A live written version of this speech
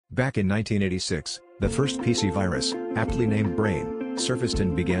Back in 1986, the first PC virus, aptly named Brain, surfaced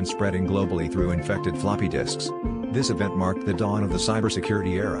and began spreading globally through infected floppy disks. This event marked the dawn of the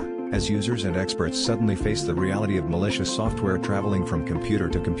cybersecurity era, as users and experts suddenly faced the reality of malicious software traveling from computer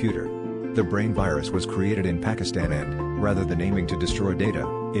to computer. The Brain virus was created in Pakistan and, rather than aiming to destroy data,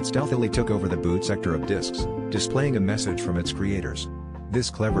 it stealthily took over the boot sector of disks, displaying a message from its creators. This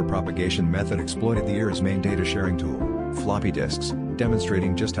clever propagation method exploited the era's main data sharing tool, floppy disks,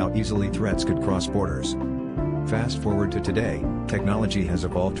 demonstrating just how easily threats could cross borders. Fast forward to today, technology has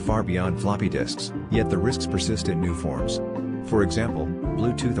evolved far beyond floppy disks, yet the risks persist in new forms. For example,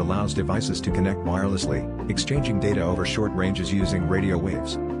 Bluetooth allows devices to connect wirelessly, exchanging data over short ranges using radio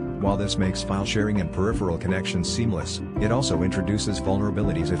waves. While this makes file sharing and peripheral connections seamless, it also introduces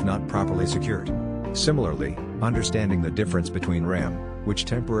vulnerabilities if not properly secured. Similarly, understanding the difference between RAM, which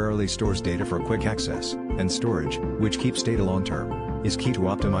temporarily stores data for quick access, and storage, which keeps data long-term, is key to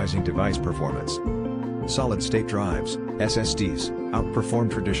optimizing device performance. Solid-state drives, SSDs,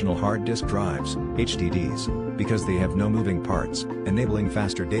 outperform traditional hard disk drives, HDDs, because they have no moving parts, enabling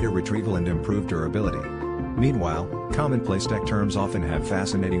faster data retrieval and improved durability. Meanwhile, commonplace tech terms often have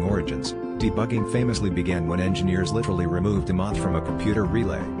fascinating origins. Debugging famously began when engineers literally removed a moth from a computer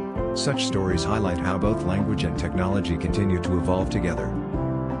relay. Such stories highlight how both language and technology continue to evolve together.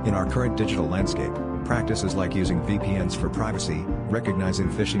 In our current digital landscape, practices like using VPNs for privacy, recognizing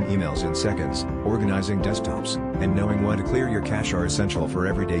phishing emails in seconds, organizing desktops, and knowing when to clear your cache are essential for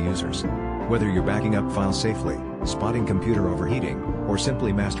everyday users. Whether you're backing up files safely, spotting computer overheating, or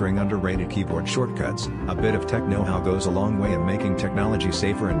simply mastering underrated keyboard shortcuts, a bit of tech know-how goes a long way in making technology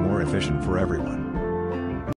safer and more efficient for everyone.